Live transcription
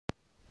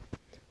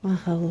Well,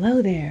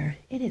 hello there.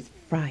 It is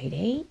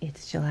Friday.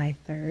 It's July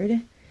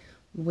 3rd,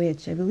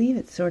 which I believe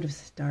it sort of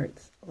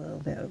starts a little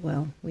bit.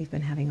 Well, we've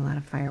been having a lot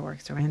of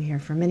fireworks around here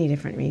for many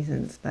different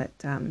reasons, but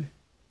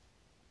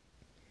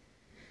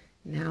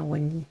now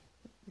when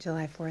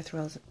July 4th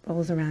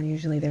rolls around,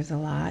 usually there's a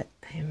lot.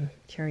 I'm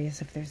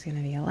curious if there's going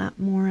to be a lot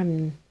more. I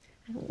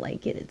don't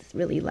like it. It's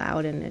really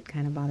loud and it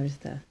kind of bothers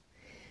the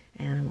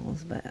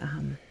animals, but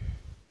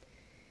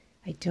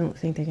I don't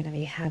think they're going to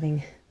be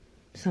having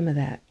some of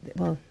that.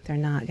 Well, they're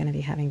not going to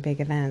be having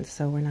big events,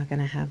 so we're not going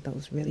to have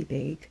those really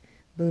big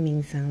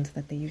booming sounds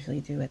that they usually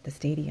do at the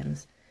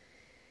stadiums.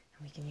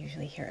 We can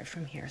usually hear it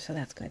from here, so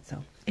that's good.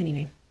 So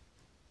anyway,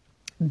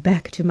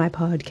 back to my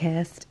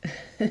podcast.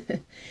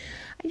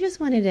 I just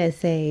wanted to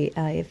say,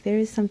 if there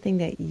is something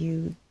that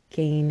you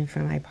gain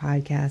from my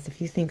podcast,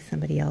 if you think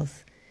somebody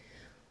else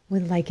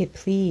would like it,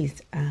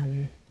 please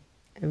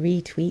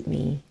retweet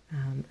me.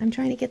 I'm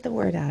trying to get the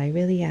word out. I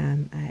really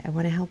am. I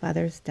want to help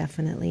others,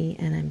 definitely.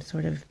 And I'm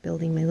sort of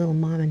building my little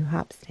mom and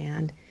pop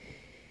stand.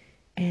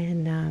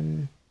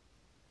 And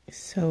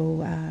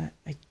so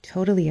I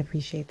totally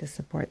appreciate the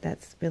support.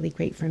 That's really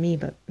great for me,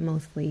 but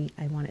mostly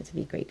I want it to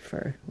be great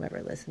for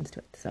whoever listens to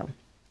it. So,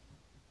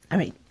 all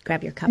right,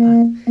 grab your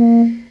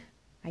cuppa.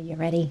 Are you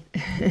ready?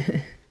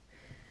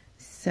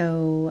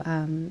 So,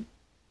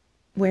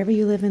 wherever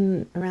you live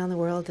around the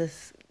world,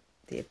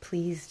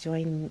 please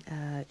join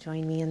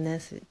me in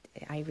this.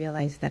 I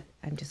realize that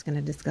I'm just going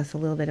to discuss a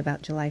little bit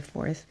about July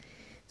 4th.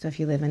 So if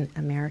you live in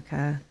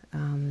America,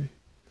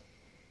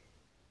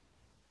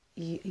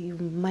 you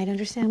might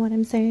understand what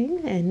I'm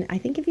saying. And I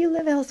think if you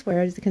live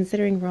elsewhere,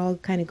 considering we're all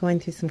kind of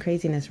going through some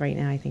craziness right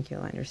now, I think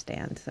you'll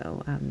understand.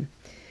 So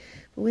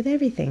but with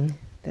everything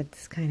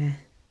that's kind of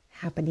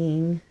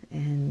happening,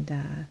 and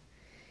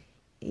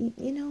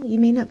you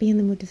may not be in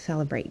the mood to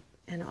celebrate.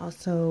 And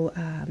also,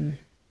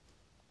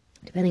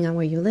 depending on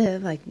where you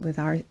live, like with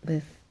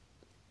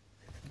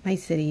my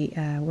city,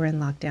 we're in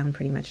lockdown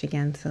pretty much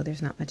again, so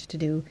there's not much to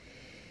do.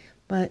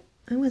 But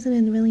I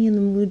wasn't really in the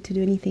mood to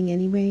do anything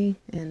anyway,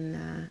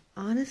 and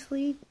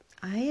honestly,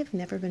 I have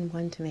never been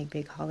one to make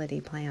big holiday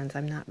plans.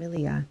 I'm not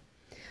really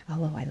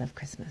although I love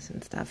Christmas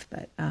and stuff,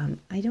 but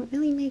I don't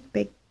really make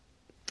big,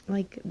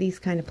 like, these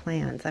kind of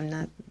plans. I'm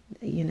not,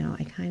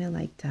 I kind of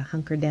like to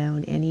hunker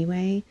down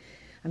anyway.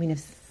 I mean,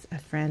 if a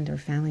friend or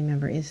family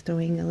member is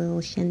throwing a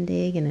little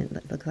shindig and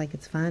it looks like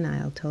it's fun,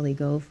 I'll totally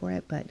go for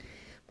it. But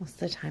most of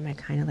the time, I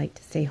kind of like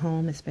to stay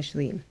home,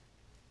 especially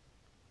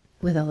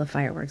with all the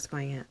fireworks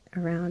going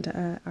around.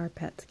 Our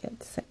pets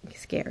get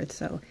scared,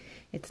 so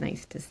it's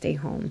nice to stay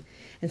home.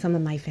 And some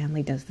of my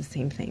family does the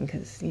same thing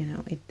because,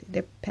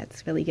 their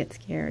pets really get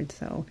scared.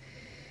 So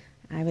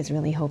I was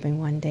really hoping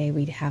one day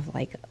we'd have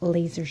like a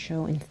laser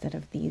show instead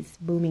of these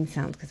booming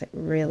sounds, because it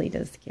really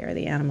does scare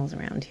the animals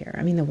around here.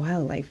 I mean, the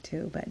wildlife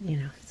too, but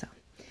so.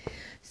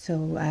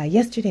 So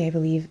yesterday, I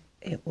believe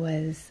it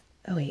was,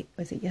 oh wait,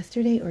 was it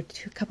yesterday or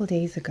a couple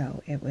days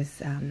ago? It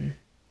was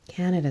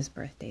Canada's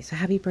birthday. So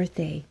happy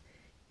birthday,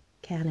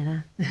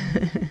 Canada.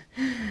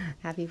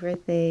 Happy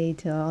birthday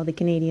to all the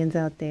Canadians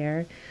out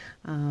there.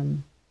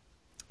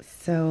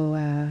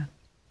 So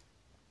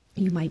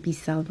you might be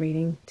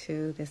celebrating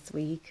too this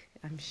week,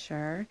 I'm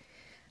sure.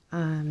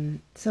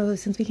 So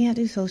since we can't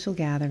do social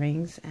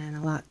gatherings and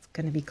a lot's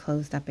going to be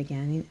closed up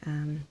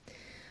again,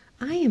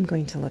 I am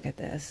going to look at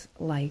this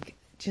like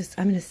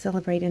I'm going to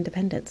celebrate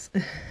independence,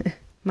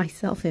 my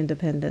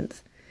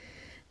self-independence.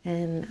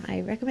 And I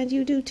recommend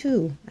you do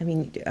too. I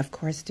mean, of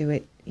course, do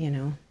it,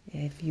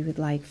 if you would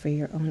like, for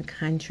your own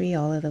country,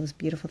 all of those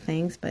beautiful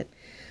things. But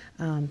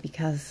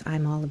because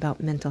I'm all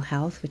about mental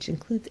health, which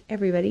includes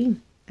everybody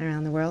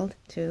around the world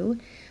too,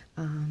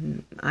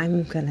 I'm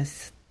going to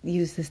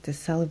use this to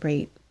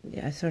celebrate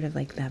sort of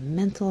like the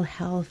mental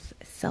health,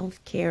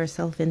 self-care,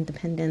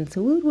 self-independence.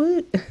 Woot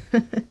woot.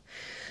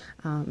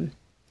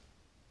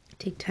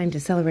 Take time to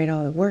celebrate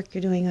all the work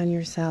you're doing on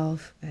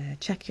yourself.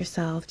 Check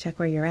yourself, check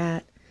where you're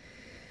at,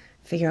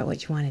 figure out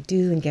what you want to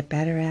do and get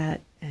better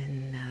at,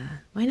 and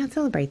why not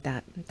celebrate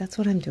that? That's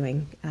what I'm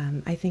doing.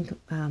 I think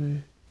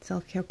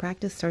self-care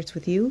practice starts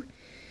with you.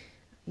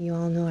 You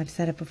all know I've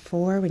said it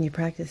before. When you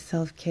practice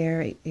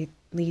self-care, it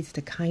leads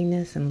to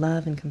kindness and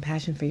love and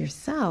compassion for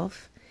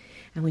yourself.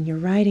 And when you're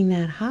riding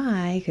that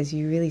high, because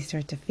you really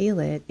start to feel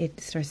it, it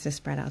starts to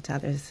spread out to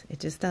others. It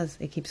just does.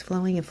 It keeps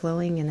flowing and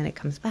flowing, and then it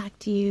comes back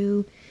to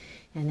you,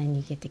 and then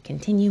you get to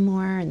continue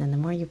more, and then the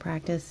more you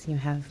practice, you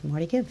have more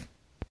to give.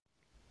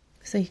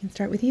 So you can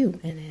start with you,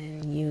 and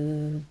then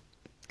you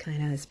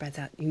kind of spreads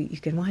out. You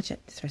can watch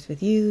it. It starts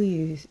with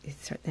you.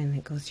 Then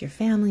it goes to your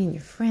family and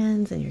your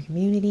friends and your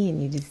community,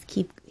 and you just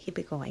keep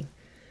it going.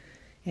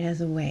 It has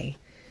a way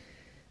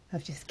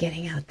of just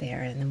getting out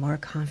there, and the more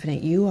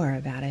confident you are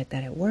about it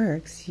that it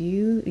works,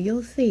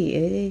 you'll see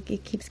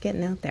it keeps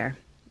getting out there.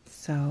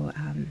 So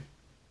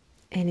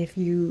and if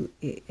you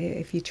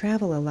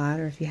travel a lot,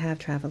 or if you have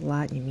traveled a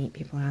lot and you meet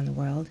people around the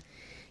world,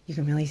 you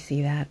can really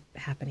see that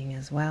happening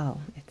as well.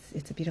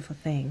 It's a beautiful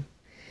thing.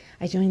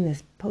 I joined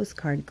this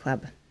postcard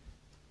club,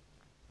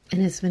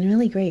 and it's been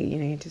really great.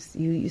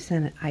 You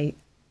send it.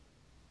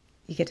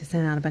 you get to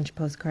send out a bunch of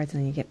postcards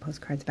and then you get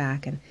postcards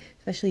back. And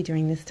especially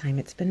during this time,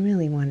 it's been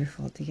really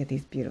wonderful to get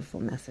these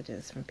beautiful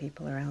messages from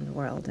people around the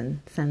world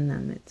and send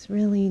them. It's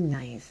really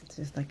nice. It's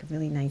just like a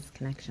really nice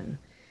connection.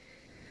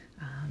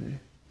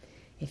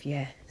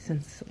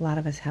 Since a lot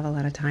of us have a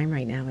lot of time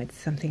right now, it's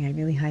something I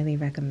really highly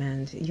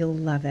recommend. You'll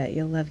love it.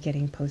 You'll love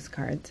getting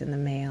postcards in the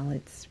mail.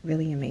 It's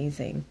really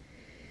amazing.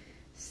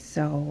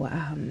 So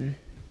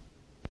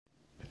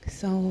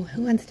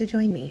who wants to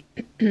join me?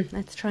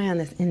 Let's try on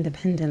this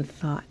independent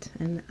thought.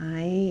 And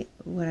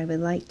what I would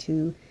like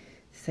to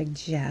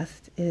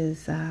suggest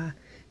is to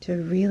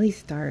really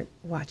start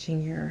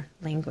watching your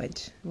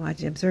language,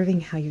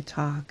 observing how you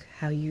talk,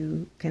 how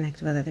you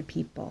connect with other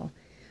people.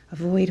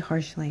 Avoid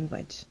harsh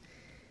language.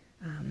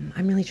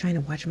 I'm really trying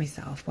to watch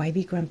myself. Why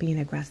be grumpy and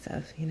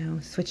aggressive?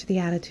 Switch the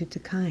attitude to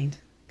kind,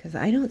 because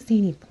I don't see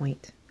any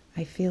point.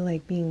 I feel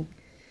like being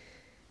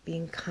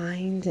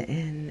kind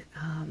and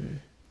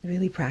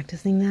really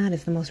practicing that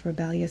is the most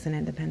rebellious and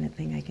independent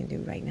thing I can do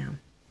right now.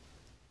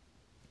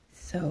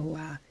 So,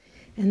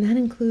 and that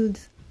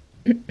includes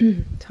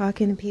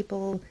talking to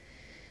people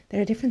that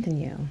are different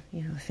than you,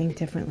 think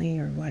differently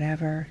or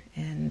whatever,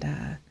 and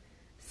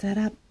set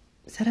up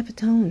a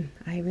tone.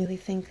 I really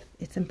think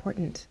it's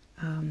important.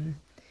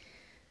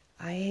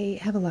 I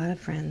have a lot of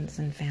friends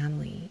and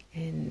family,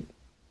 and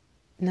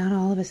not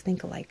all of us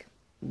think alike.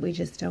 We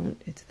just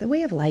don't. It's the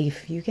way of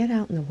life. You get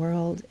out in the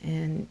world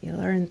and you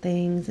learn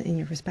things and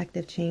your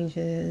perspective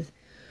changes,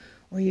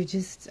 or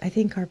I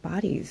think our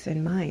bodies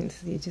and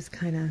minds,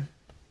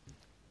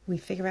 we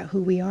figure out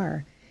who we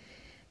are.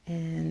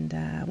 And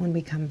when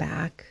we come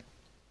back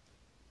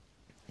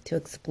to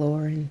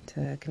explore and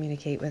to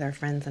communicate with our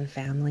friends and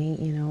family,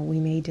 we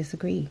may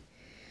disagree.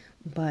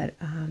 But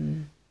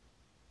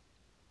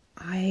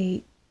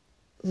I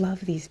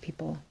love these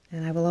people,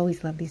 and I will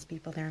always love these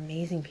people. They're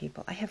amazing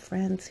people. I have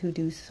friends who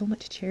do so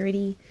much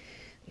charity.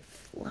 They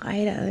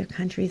fly to other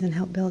countries and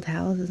help build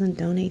houses and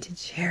donate to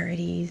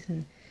charities,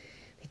 and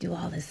they do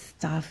all this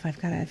stuff.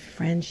 I've got a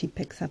friend, she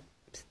picks up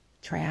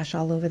trash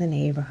all over the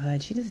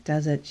neighborhood. She just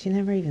does it. She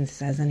never even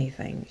says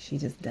anything. She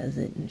just does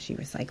it, and she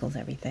recycles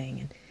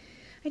everything. And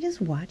I just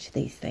watch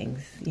these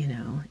things,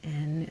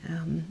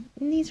 and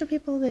these are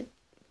people that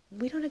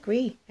we don't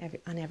agree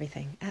on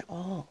everything at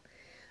all.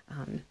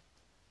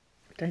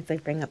 Sometimes I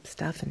bring up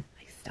stuff and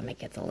my stomach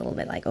gets a little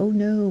bit like, oh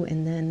no,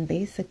 and then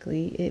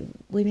basically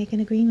we make an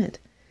agreement.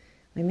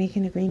 We make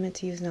an agreement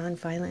to use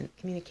nonviolent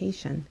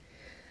communication.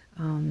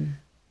 And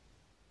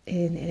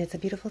it's a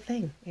beautiful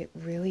thing. It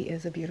really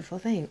is a beautiful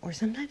thing. Or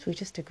sometimes we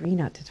just agree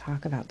not to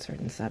talk about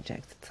certain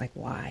subjects. It's like,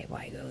 why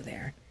go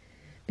there?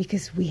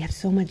 Because we have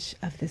so much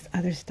of this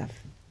other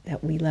stuff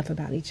that we love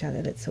about each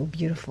other that's so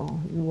beautiful.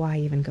 Why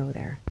even go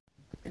there?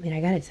 I mean,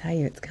 I got to tell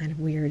you, it's kind of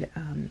weird.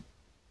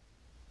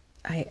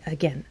 I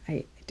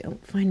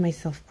don't find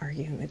myself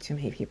arguing with too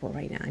many people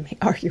right now. I may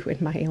argue in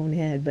my own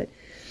head, but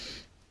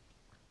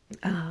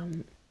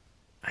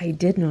I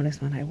did notice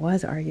when I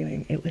was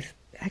arguing, it was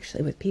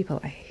actually with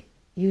people I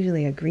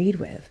usually agreed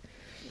with.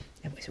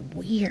 It was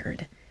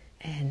weird,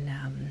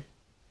 and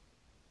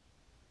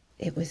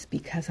it was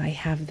because I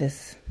have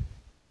this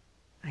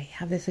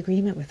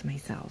agreement with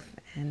myself,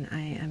 and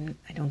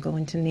I don't go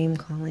into name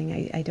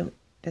calling. I don't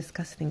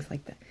discuss things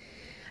like that.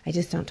 I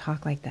just don't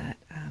talk like that.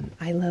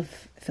 I love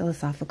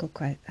philosophical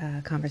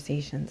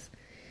conversations.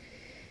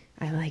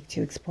 I like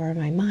to explore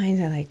my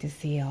mind. I like to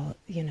see all,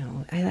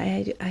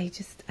 I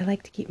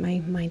like to keep my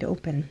mind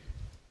open.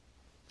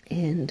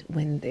 And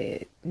when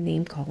the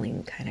name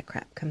calling kind of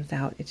crap comes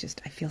out,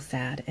 I feel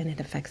sad, and it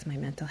affects my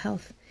mental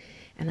health.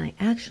 And I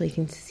actually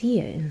can see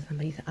it in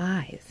somebody's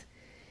eyes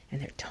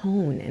and their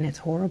tone, and it's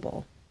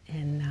horrible.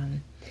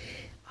 And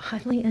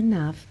oddly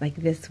enough, like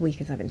this week,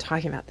 because I've been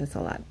talking about this a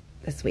lot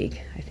this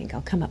week, I think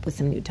I'll come up with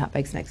some new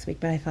topics next week,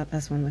 but I thought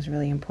this one was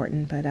really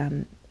important. But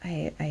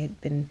I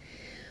had been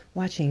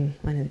watching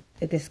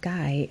this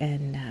guy,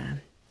 and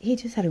he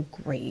just had a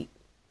great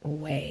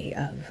way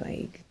of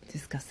like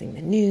discussing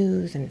the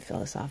news and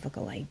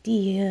philosophical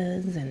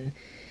ideas, and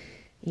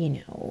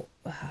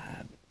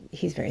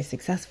he's very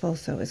successful,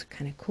 so it was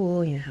kind of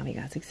cool, how he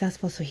got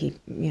successful. So he,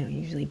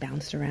 usually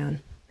bounced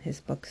around. His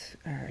books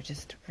are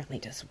just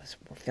really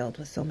were filled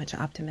with so much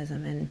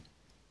optimism,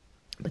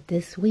 but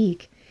this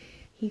week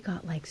he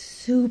got like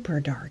super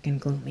dark and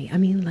gloomy. I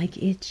mean, like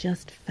it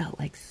just felt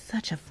like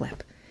such a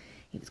flip.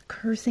 He was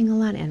cursing a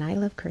lot, and I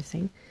love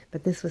cursing,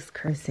 but this was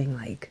cursing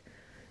like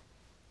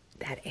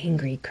that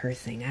angry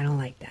cursing. I don't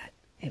like that.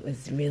 It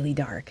was really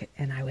dark,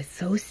 and I was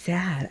so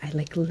sad. I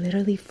like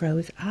literally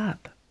froze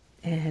up.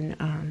 And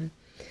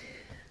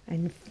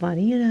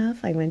funny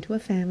enough, I went to a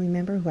family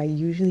member who I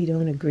usually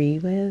don't agree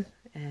with,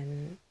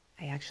 and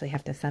I actually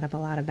have to set up a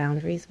lot of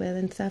boundaries with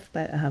and stuff,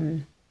 but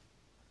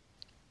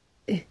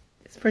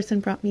this person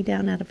brought me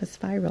down out of a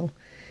spiral.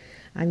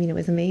 I mean, it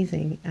was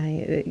amazing.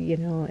 I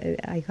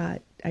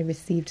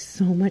received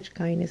so much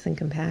kindness and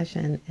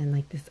compassion and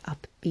like this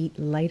upbeat,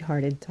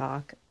 lighthearted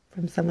talk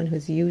from someone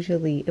who's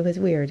usually, it was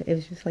weird. It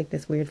was just like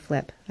this weird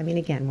flip. I mean,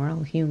 again, we're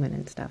all human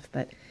and stuff,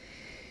 but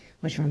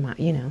which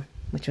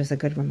which was a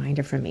good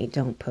reminder for me.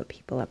 Don't put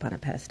people up on a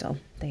pedestal.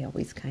 They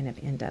always kind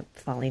of end up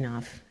falling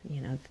off.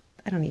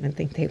 I don't even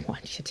think they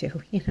want you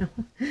to,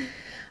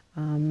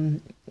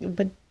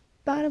 But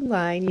bottom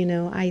line,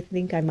 I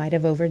think I might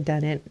have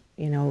overdone it,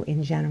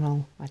 in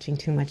general, watching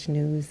too much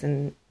news,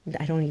 and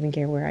I don't even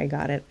care where I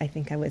got it. I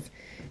think I was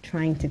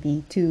trying to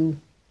be too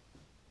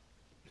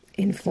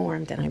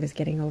informed and I was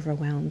getting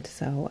overwhelmed.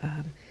 So,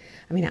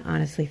 I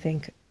honestly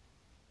think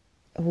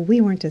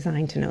we weren't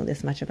designed to know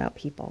this much about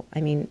people.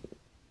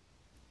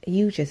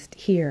 You just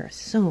hear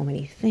so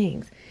many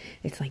things.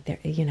 It's like they're,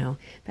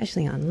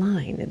 especially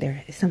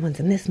online, someone's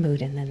in this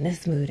mood and then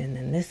this mood and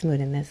then this mood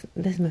and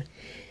this mood.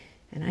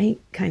 And I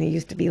kind of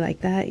used to be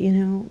like that,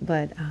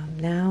 but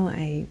now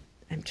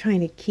I'm trying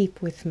to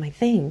keep with my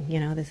thing.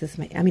 This is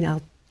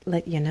I'll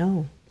let you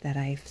know that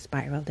I've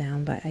spiraled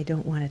down, but I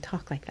don't want to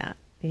talk like that,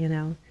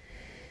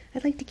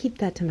 I'd like to keep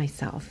that to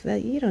myself.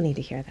 You don't need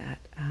to hear that.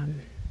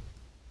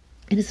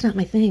 And it's not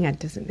my thing. I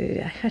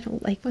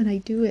don't like when I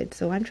do it,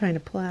 so I'm trying to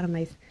pull out of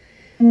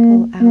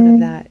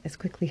that as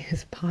quickly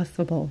as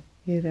possible,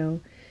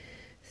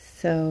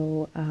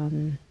 So,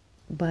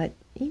 but,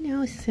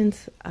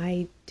 since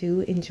I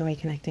do enjoy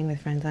connecting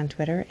with friends on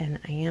Twitter, and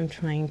I am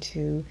trying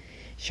to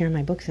share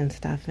my books and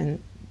stuff,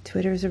 and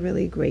Twitter is a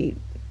really great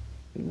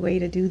way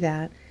to do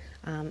that,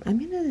 I'm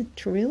going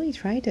to really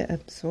try to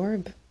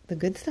absorb the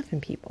good stuff in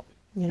people,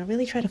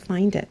 really try to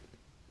find it,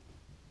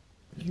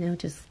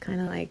 just kind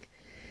of like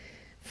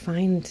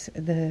find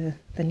the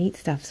neat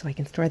stuff so I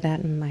can store that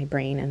in my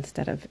brain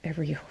instead of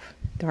every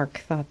dark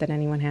thought that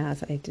anyone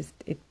has.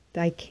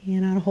 I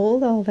cannot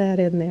hold all that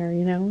in there,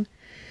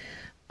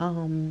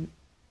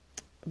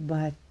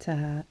 But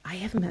I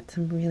have met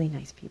some really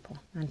nice people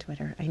on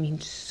Twitter.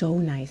 So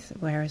nice.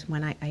 Whereas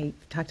when I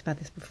talked about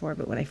this before,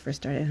 but when I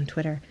first started on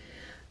Twitter,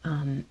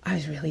 I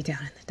was really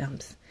down in the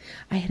dumps.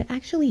 I had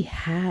actually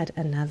had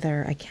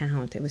another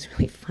account. It was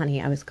really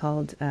funny. I was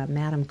called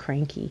Madam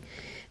Cranky,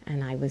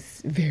 and I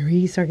was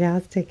very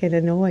sarcastic and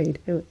annoyed.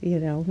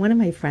 One of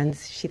my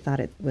friends, she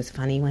thought it was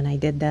funny when I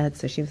did that,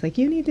 so she was like,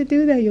 "You need to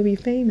do that, you'll be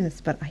famous."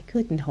 But I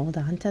couldn't hold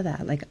on to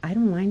that. Like, I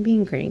don't mind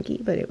being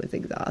cranky, but it was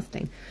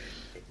exhausting.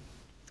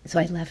 So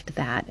I left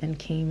that and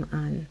came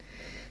on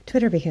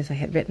Twitter because I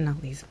had written all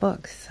these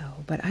books.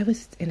 But I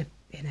was in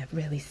a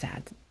really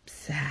sad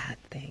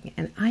thing,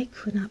 and I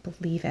could not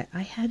believe it.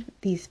 I had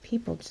these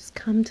people just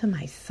come to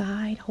my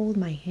side, hold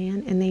my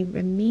hand, and they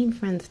remain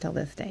friends till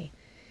this day.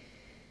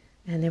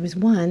 And there was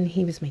one,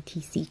 he was my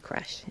TC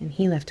crush, and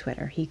he left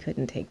Twitter. He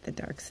couldn't take the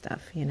dark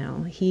stuff,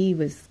 He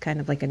was kind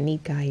of like a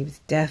neat guy. He was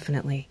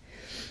definitely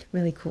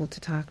really cool to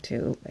talk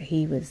to.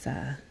 He was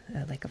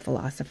like a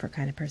philosopher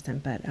kind of person,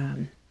 but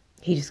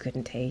he just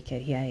couldn't take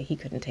it. Yeah, he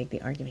couldn't take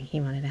the arguing.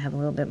 He wanted to have a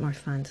little bit more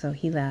fun, so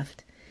he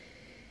left.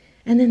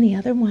 And then the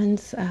other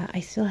ones, I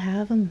still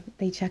have them.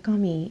 They check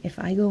on me if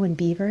I go and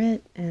beaver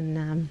it,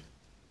 and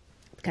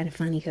it's kind of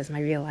funny because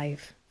my real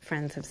life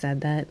friends have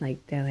said that. Like,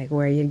 they're like,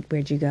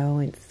 where'd you go?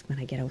 And it's when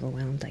I get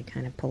overwhelmed, I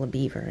kind of pull a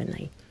beaver and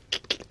I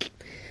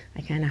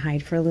kind of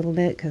hide for a little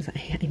bit because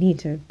I need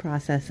to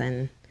process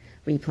and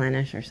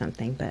replenish or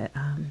something. But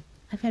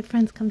I've had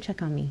friends come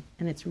check on me,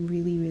 and it's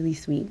really, really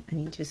sweet.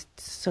 Just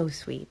so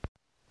sweet.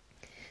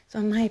 So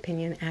in my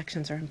opinion,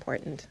 actions are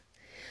important.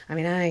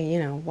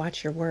 I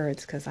watch your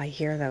words because I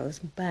hear those.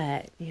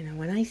 But,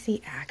 when I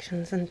see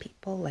actions in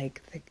people,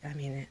 like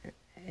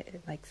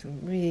some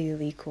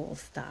really cool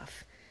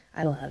stuff,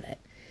 I love it.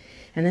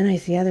 And then I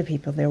see other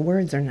people, their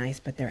words are nice,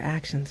 but their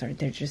actions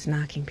they're just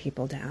knocking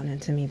people down.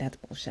 And to me, that's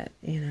bullshit.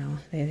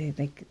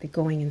 They're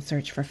going in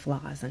search for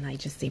flaws, and I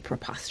just see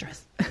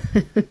preposterous.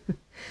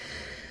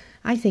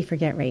 I say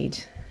forget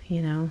rage.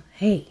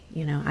 Hey,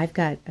 I've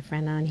got a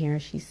friend on here.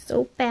 She's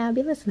so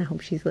fabulous, and I hope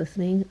she's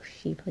listening.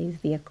 She plays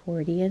the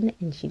accordion,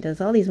 and she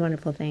does all these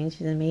wonderful things.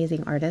 She's an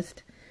amazing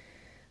artist.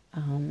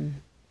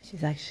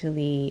 She's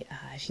actually,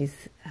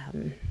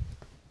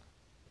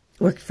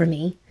 worked for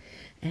me,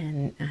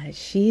 and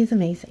she is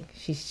amazing.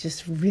 She's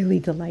just really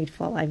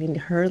delightful.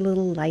 Her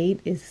little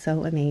light is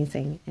so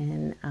amazing,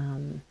 and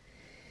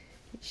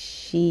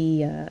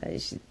she's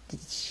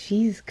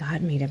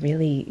got me to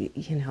really,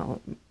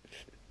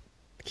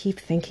 keep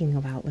thinking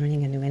about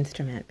learning a new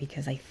instrument,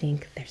 because I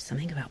think there's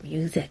something about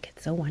music.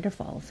 It's so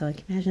wonderful. So I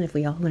can imagine if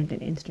we all learned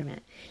an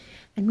instrument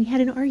and we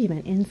had an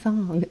argument in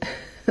song,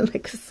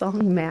 like a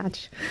song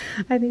match.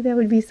 I think that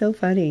would be so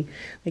funny.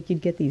 Like, you'd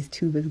get these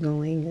tubas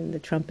going and the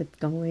trumpets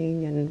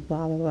going and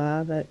blah, blah,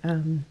 blah. But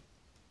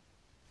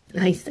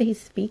I say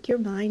speak your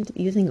mind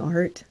using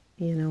art,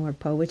 or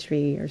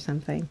poetry or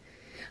something.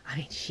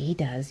 She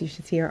does. You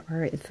should see her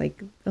art. It's like,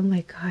 oh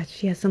my God,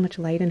 she has so much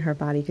light in her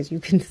body because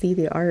you can see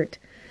the art.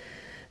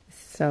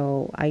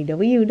 So I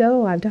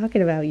know I'm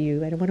talking about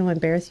you. I don't want to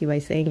embarrass you by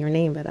saying your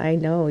name, but I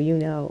know you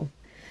know.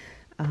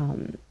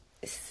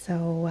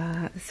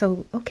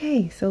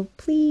 Okay, so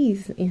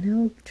please,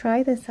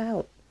 try this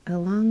out.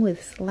 Along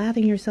with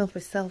slathering yourself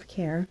with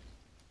self-care,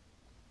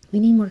 we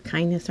need more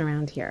kindness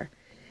around here.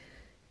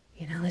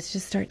 Let's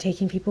just start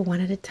taking people one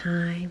at a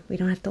time. We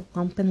don't have to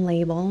lump and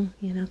label,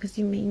 because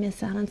you may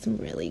miss out on some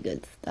really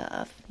good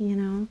stuff,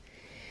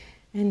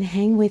 and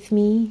hang with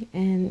me.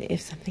 And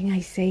if something I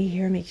say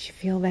here makes you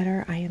feel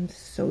better, I am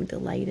so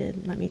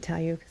delighted, let me tell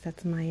you, because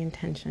that's my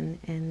intention.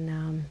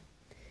 And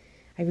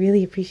I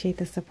really appreciate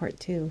the support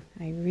too.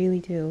 I really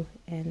do.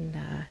 And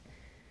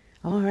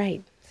all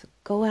right, so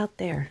go out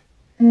there,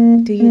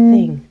 do your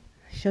thing,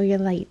 show your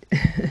light.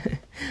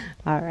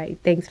 All right,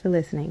 thanks for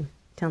listening.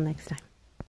 Till next time.